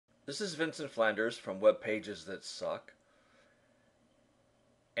This is Vincent Flanders from Web Pages That Suck,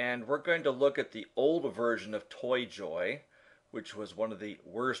 and we're going to look at the old version of ToyJoy, which was one of the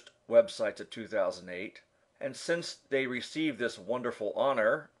worst websites of 2008. And since they received this wonderful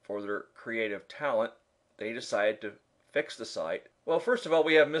honor for their creative talent, they decided to fix the site. Well, first of all,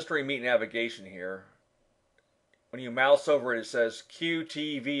 we have Mystery Meat Navigation here. When you mouse over it, it says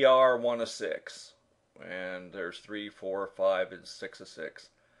QTVR 1 of 6. And there's 3, 4, 5, and 6 of 6.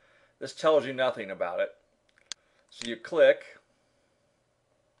 This tells you nothing about it. So you click,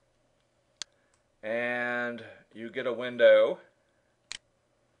 and you get a window. It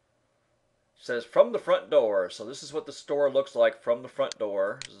says from the front door. So this is what the store looks like from the front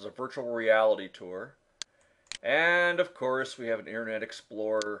door. This is a virtual reality tour. And of course, we have an Internet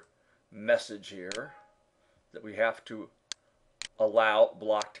Explorer message here that we have to allow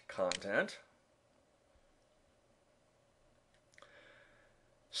blocked content.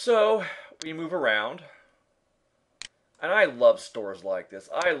 So we move around, and I love stores like this.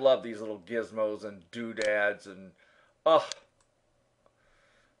 I love these little gizmos and doodads and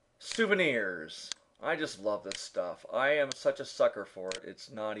souvenirs. I just love this stuff. I am such a sucker for it.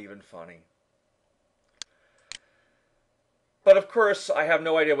 It's not even funny. But of course, I have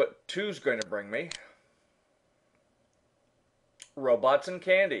no idea what 2's going to bring me. Robots and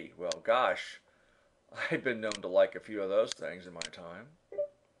candy. Well, gosh, I've been known to like a few of those things in my time.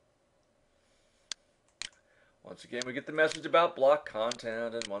 Once again, we get the message about block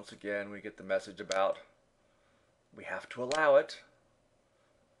content, and once again, we get the message about we have to allow it.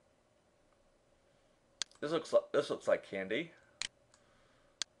 This looks like candy.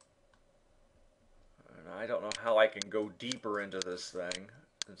 And I don't know how I can go deeper into this thing,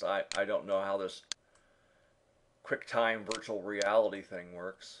 since I don't know how this QuickTime virtual reality thing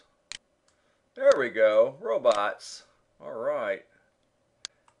works. There we go, robots. All right.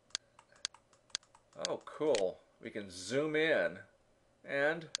 Oh, cool. We can zoom in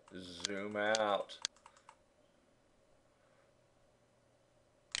and zoom out.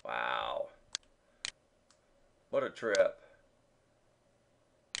 Wow. What a trip.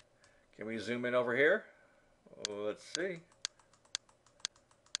 Can we zoom in over here? Let's see.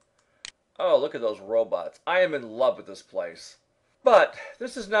 Oh, look at those robots. I am in love with this place. But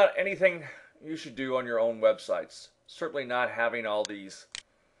this is not anything you should do on your own websites. Certainly not having all these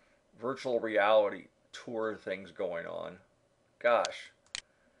virtual reality tour things going on. Gosh.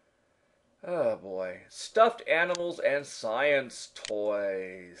 Oh boy. Stuffed animals and science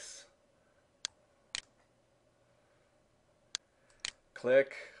toys.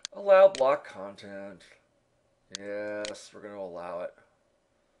 Click allow block content. Yes, we're going to allow it.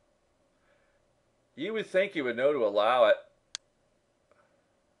 You would think you would know to allow it.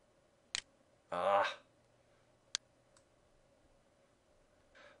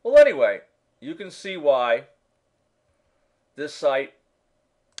 Well, anyway, you can see why this site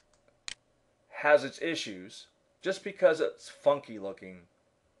has its issues just because it's funky looking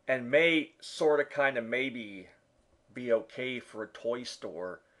and may sort of kind of maybe be okay for a toy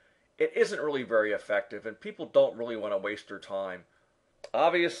store. It isn't really very effective, and people don't really want to waste their time.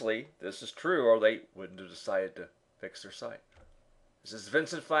 Obviously, this is true, or they wouldn't have decided to fix their site. This is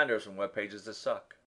Vincent Flanders from Web Pages That Suck.